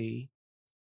happened to be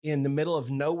in the middle of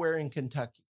nowhere in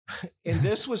Kentucky. And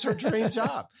this was her dream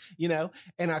job,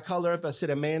 and I called her up. I said,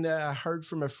 Amanda, I heard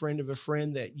from a friend of a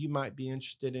friend that you might be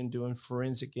interested in doing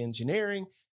forensic engineering.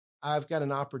 I've got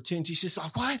an opportunity. She's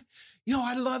like, what?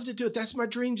 I'd love to do it. That's my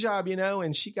dream job,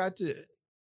 and she got to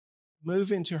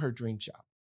move into her dream job.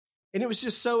 And it was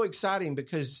just so exciting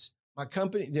because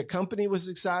the company was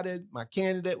excited. My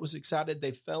candidate was excited.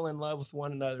 They fell in love with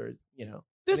one another,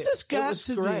 This has got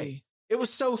to be. It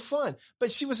was so fun.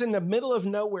 But she was in the middle of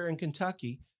nowhere in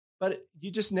Kentucky. But you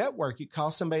just network. You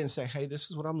call somebody and say, hey, this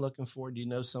is what I'm looking for. Do you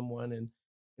know someone? And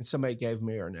somebody gave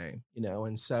me her name,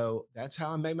 and so that's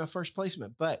how I made my first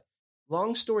placement. But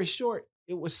long story short,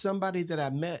 it was somebody that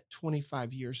I met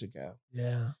 25 years ago.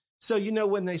 Yeah. So,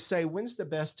 when they say, when's the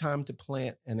best time to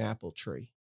plant an apple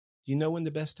tree? Do you know when the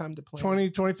best time to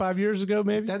plant? 25 years ago,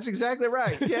 maybe? That's exactly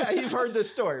right. Yeah, you've heard this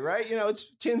story, right?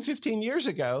 It's 10, 15 years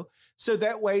ago. So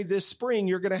that way this spring,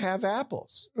 you're going to have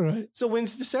apples. Right. So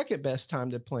when's the second best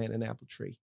time to plant an apple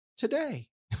tree? today.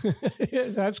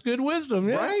 That's good wisdom.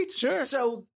 Yeah, right? Sure.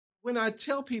 So when I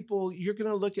tell people, you're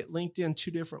going to look at LinkedIn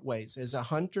two different ways, as a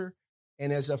hunter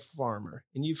and as a farmer.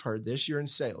 And you've heard this, you're in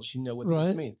sales. You know what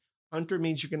this means. Hunter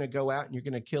means you're going to go out and you're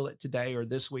going to kill it today or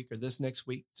this week or this next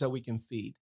week so we can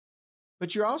feed.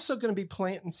 But you're also going to be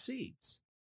planting seeds.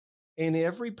 And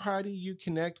every party you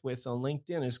connect with on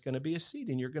LinkedIn is going to be a seed,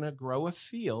 and you're going to grow a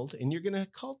field and you're going to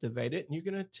cultivate it, and you're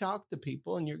going to talk to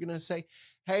people and you're going to say,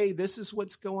 hey, this is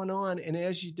what's going on. And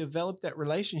as you develop that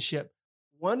relationship,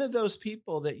 one of those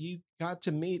people that you got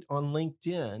to meet on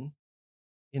LinkedIn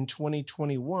in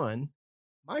 2021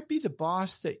 might be the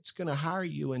boss that's going to hire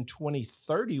you in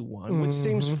 2031, which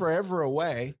seems forever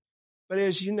away. But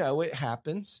as you know, it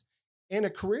happens. And a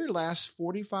career lasts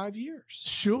 45 years.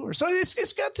 Sure. So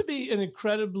it's got to be an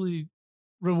incredibly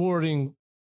rewarding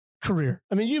career.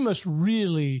 I mean, you must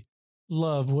really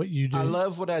love what you do. I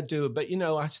love what I do, but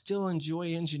I still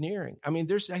enjoy engineering. I mean,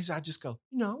 there's days I just go,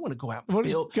 I want to go out and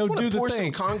build, pour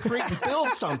some concrete and build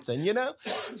something,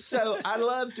 So I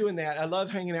love doing that. I love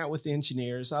hanging out with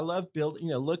engineers. I love building,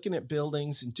 looking at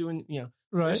buildings and doing,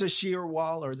 there's a shear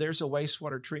wall or there's a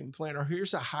wastewater treatment plant or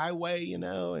here's a highway, and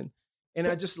I'm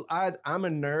a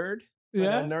nerd.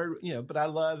 Yeah. But I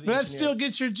love But that still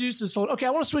gets your juices flowing. Okay, I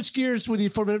want to switch gears with you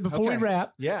for a minute before we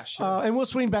wrap. Yeah, sure. And we'll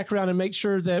swing back around and make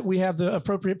sure that we have the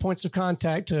appropriate points of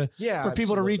contact for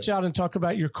people to reach out and talk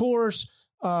about your course,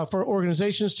 for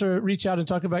organizations to reach out and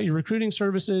talk about your recruiting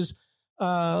services. But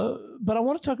I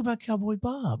want to talk about Cowboy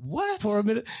Bob. What? For a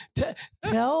minute.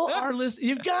 Tell our listeners,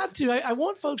 you've got to. I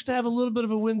want folks to have a little bit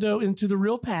of a window into the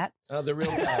real Pat. Oh, the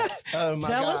real Pat. Oh, my God.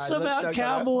 Tell us about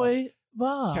Cowboy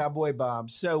Bob. Cowboy Bob.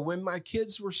 So when my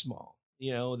kids were small,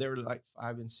 they were like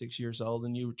 5 and 6 years old,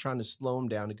 and you were trying to slow them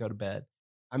down to go to bed,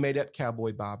 I made up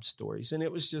Cowboy Bob stories. And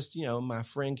it was just, my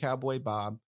friend Cowboy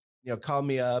Bob, called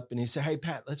me up and he said, hey,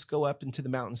 Pat, let's go up into the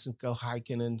mountains and go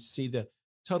hiking and see the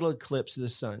total eclipse of the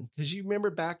sun. Because you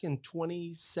remember back in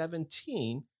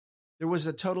 2017, there was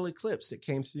a total eclipse that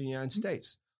came through the United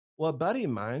States. Well, a buddy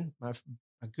of mine,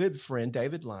 a good friend,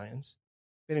 David Lyons,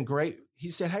 he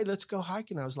said, hey, let's go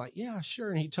hiking. I was like, yeah, sure.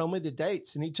 And he told me the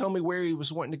dates and he told me where he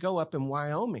was wanting to go up in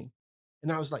Wyoming.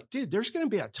 And I was like, dude, there's going to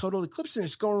be a total eclipse and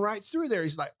it's going right through there.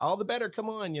 He's like, all the better. Come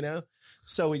on,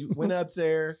 So we went up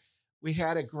there. We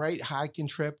had a great hiking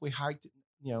trip. We hiked,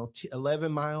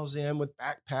 11 miles in with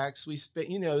backpacks. We spent,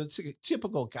 it's a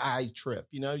typical guy trip,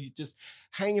 you just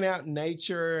hanging out in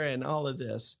nature and all of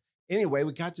this. Anyway,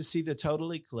 we got to see the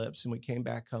total eclipse and we came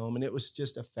back home and it was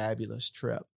just a fabulous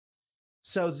trip.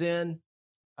 So then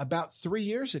about 3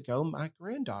 years ago, my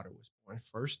granddaughter was born.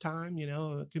 First time,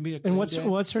 it could be a And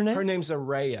what's her name? Her name's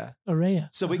Araya. Araya.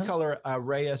 So we call her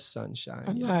Araya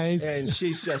Sunshine. Nice. And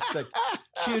she's just the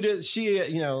cutest. She,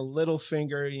 little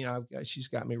finger, she's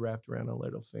got me wrapped around a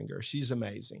little finger. She's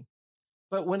amazing.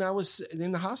 But when I was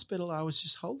in the hospital, I was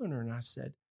just holding her and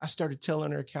I started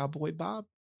telling her a Cowboy Bob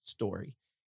story.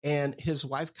 And his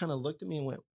wife kind of looked at me and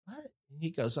went, what? And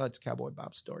he goes, oh, it's Cowboy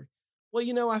Bob's story.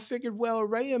 Well, I figured,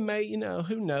 Araya may,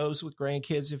 who knows with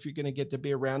grandkids if you're going to get to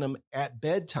be around them at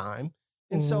bedtime.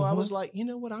 And so I was like, you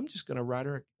know what? I'm just going to write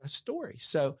her a story.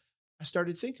 So I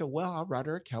started thinking, I'll write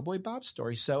her a Cowboy Bob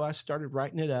story. So I started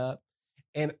writing it up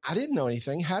and I didn't know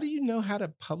anything. How do you know how to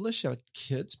publish a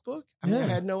kid's book? I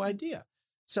had no idea.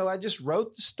 So I just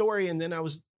wrote the story and then I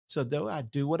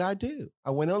do what I do.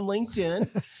 I went on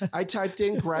LinkedIn. I typed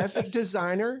in graphic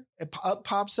designer. Up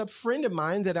pops up a friend of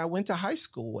mine that I went to high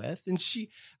school with. And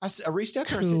I reached out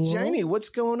to her. I said, Janie, what's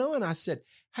going on? I said,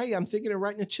 hey, I'm thinking of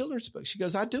writing a children's book. She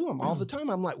goes, I do them all the time.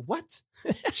 I'm like, what?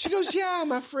 She goes, yeah,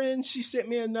 my friend. She sent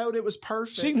me a note. It was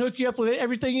perfect. She can hook you up with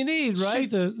everything you need, right?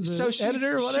 The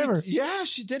editor or whatever.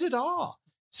 She did it all.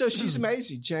 So she's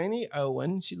amazing. Janie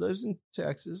Owen. She lives in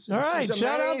Texas. All right.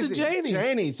 Shout out to Janie.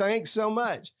 Janie, thanks so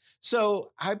much.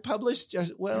 So I published,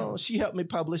 she helped me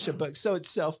publish a book. So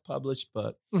it's self-published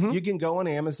book. You can go on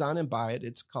Amazon and buy it.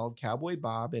 It's called Cowboy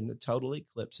Bob and the Total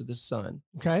Eclipse of the Sun.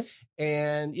 Okay.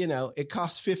 And, it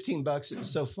cost $15. It was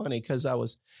so funny because I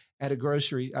was at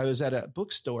a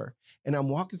bookstore and I'm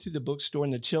walking through the bookstore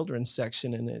in the children's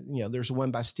section. And, there's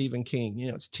one by Stephen King,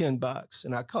 it's $10.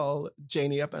 And I call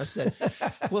Janie up and I said,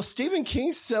 well, Stephen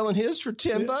King's selling his for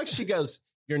 $10. She goes,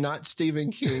 you're not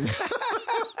Stephen King.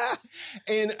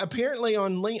 And apparently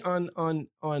on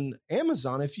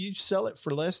Amazon, if you sell it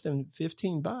for less than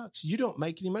 $15, you don't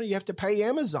make any money. You have to pay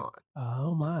Amazon.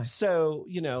 Oh my. So,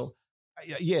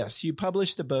 yes, you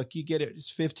publish the book, you get it.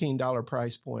 It's $15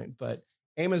 price point, but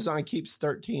Amazon keeps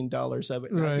 $13 of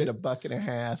it. And I get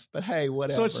 $1.50, but hey,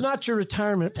 whatever. So it's not your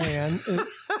retirement plan.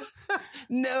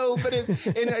 No, but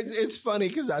it's funny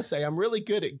because I say I'm really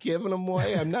good at giving them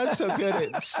away. I'm not so good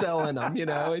at selling them,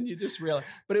 and you just realize,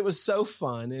 but it was so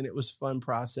fun and it was a fun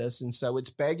process. And so it's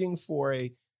begging for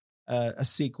a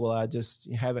sequel. I just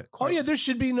haven't quite. Oh yeah, there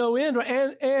should be no end.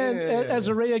 And as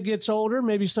Araya gets older,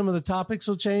 maybe some of the topics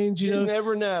will change. You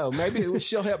never know. Maybe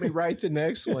she'll help me write the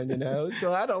next one.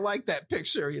 So I don't like that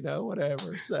picture.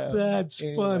 Whatever. So that's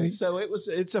funny. So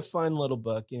it's a fun little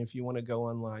book, and if you want to go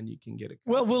online, you can get it.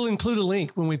 Well, we'll include a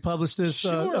link when we publish this.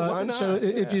 Sure, why not? So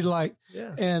if you'd like.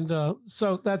 Yeah. And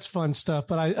so that's fun stuff.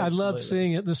 But I loved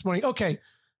seeing it this morning. Okay.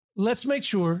 Let's make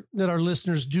sure that our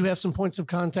listeners do have some points of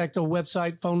contact, a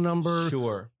website, phone number,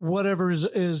 sure, whatever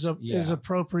is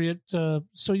appropriate. So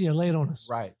lay it on us.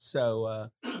 Right. So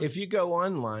if you go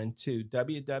online to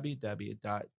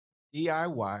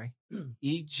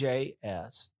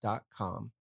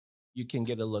www.diyejs.com, you can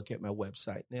get a look at my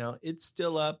website. Now it's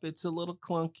still up. It's a little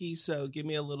clunky, so give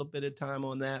me a little bit of time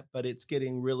on that, but it's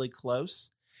getting really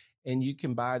close. And you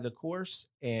can buy the course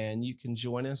and you can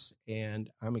join us.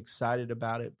 And I'm excited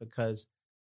about it because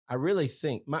I really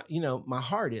think my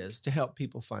heart is to help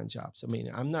people find jobs. I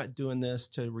mean, I'm not doing this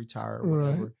to retire or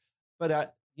whatever,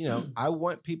 but I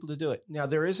want people to do it. Now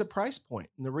there is a price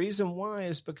point. And the reason why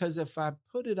is because if I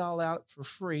put it all out for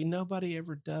free, nobody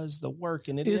ever does the work.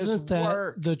 And Isn't that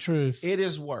work. The truth? It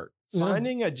is work.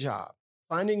 Finding a job,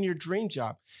 finding your dream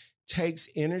job takes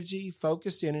energy,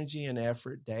 focused energy and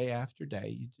effort day after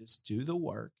day. You just do the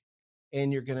work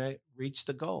and you're going to reach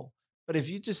the goal. But if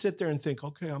you just sit there and think,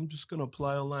 okay, I'm just going to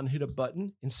apply online, hit a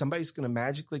button and somebody's going to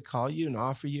magically call you and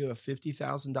offer you a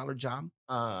 $50,000 job.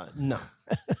 No,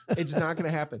 it's not going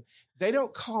to happen. They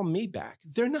don't call me back.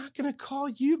 They're not going to call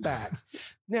you back.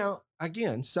 Now,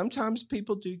 again, sometimes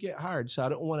people do get hired. So I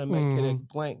don't want to make it a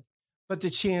blank. But the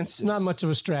chances. Not much of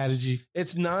a strategy.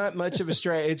 It's not much of a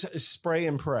strategy. It's a spray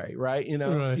and pray, right?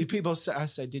 Right. People say, I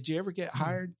say, did you ever get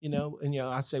hired? And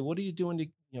I say, what are you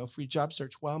doing to, for your job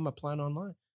search? Well, I'm applying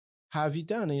online. How have you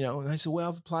done? And they say, well,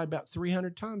 I've applied about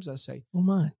 300 times. I say, oh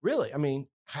my, really? I mean,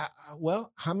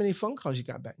 how many phone calls you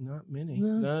got back? Not many,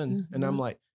 none. And I'm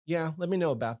like, yeah, let me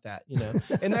know about that,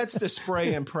 and that's the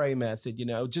spray and pray method,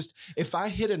 just if I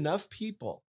hit enough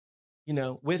people,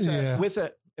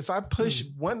 if I push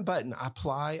one button,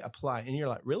 apply, and you're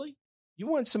like, really? You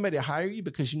want somebody to hire you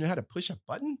because you know how to push a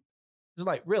button? It's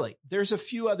like, really? There's a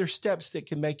few other steps that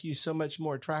can make you so much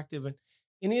more attractive. And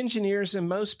in engineers and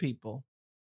most people,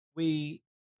 we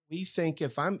think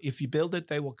if you build it,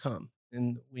 they will come.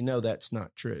 And we know that's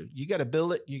not true. You got to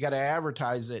build it, you got to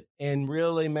advertise it and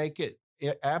really make it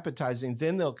appetizing,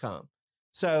 then they'll come.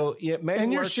 So it may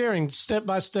and you're sharing step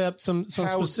by step some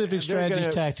specific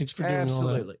strategies, tactics for doing all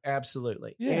that.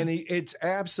 Absolutely. Yeah. And it's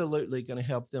absolutely going to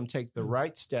help them take the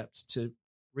right steps to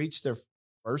reach their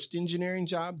first engineering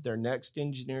job, their next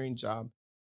engineering job,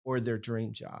 or their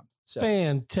dream job. So,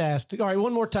 fantastic. All right,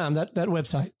 one more time, that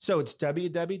website. So it's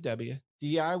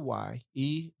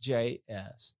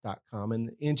www.diyejs.com and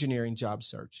the engineering job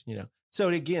search, So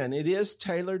again, it is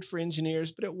tailored for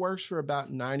engineers, but it works for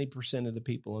about 90% of the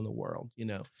people in the world.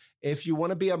 If you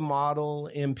want to be a model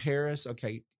in Paris,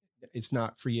 okay, it's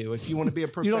not for you. If you want to be a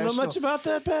professional, you don't know much about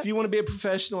that, Pat? If you want to be a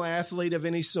professional athlete of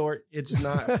any sort, it's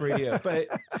not for you. But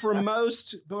for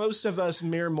most of us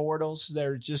mere mortals that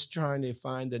are just trying to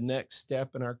find the next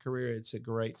step in our career, it's a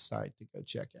great site to go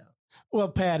check out. Well,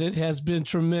 Pat, it has been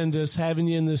tremendous having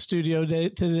you in the studio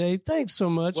today. Thanks so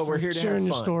much for sharing to have fun.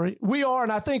 Your story. We are,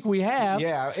 and I think we have.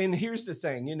 Yeah, and here's the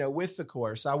thing, with the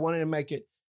course, I wanted to make it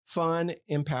fun,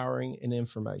 empowering, and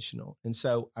informational. And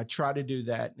so I try to do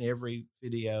that in every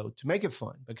video to make it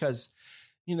fun because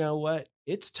you know what?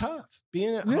 It's tough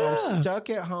being at home, stuck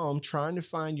at home, trying to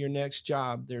find your next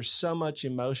job. There's so much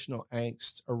emotional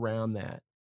angst around that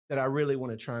I really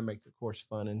want to try and make the course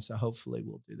fun. And so hopefully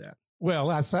we'll do that. Well,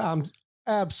 I'm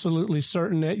absolutely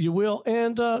certain that you will.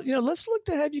 And, let's look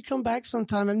to have you come back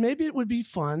sometime. And maybe it would be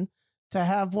fun to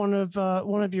have one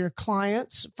of your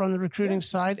clients from the recruiting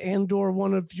side and or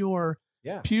one of your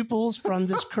pupils from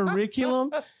this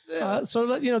curriculum. So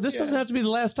that, this doesn't have to be the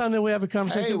last time that we have a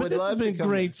conversation, but this has been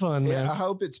great fun, man. I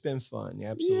hope it's been fun.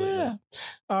 Absolutely. Yeah.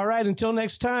 All right. Until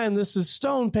next time, this is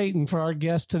Stone Payton for our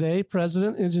guest today,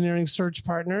 President, Engineering Search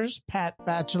Partners, Pat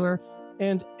Batchelor,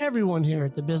 and everyone here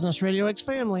at the Business Radio X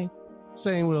family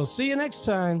saying we'll see you next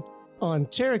time on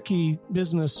Cherokee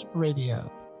Business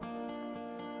Radio.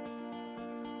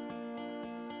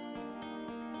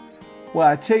 Well,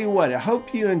 I tell you what, I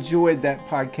hope you enjoyed that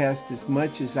podcast as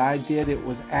much as I did. It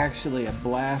was actually a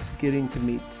blast getting to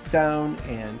meet Stone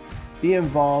and be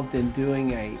involved in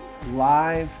doing a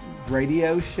live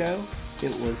radio show.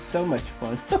 It was so much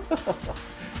fun.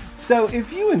 So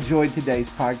if you enjoyed today's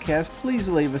podcast, please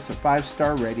leave us a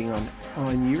 5-star rating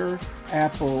on your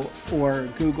Apple or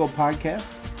Google podcast.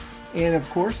 And of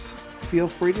course, feel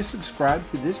free to subscribe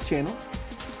to this channel.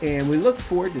 And we look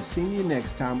forward to seeing you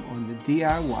next time on the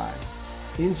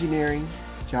DIY Engineering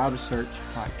Job Search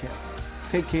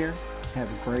Podcast. Take care. Have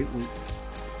a great week.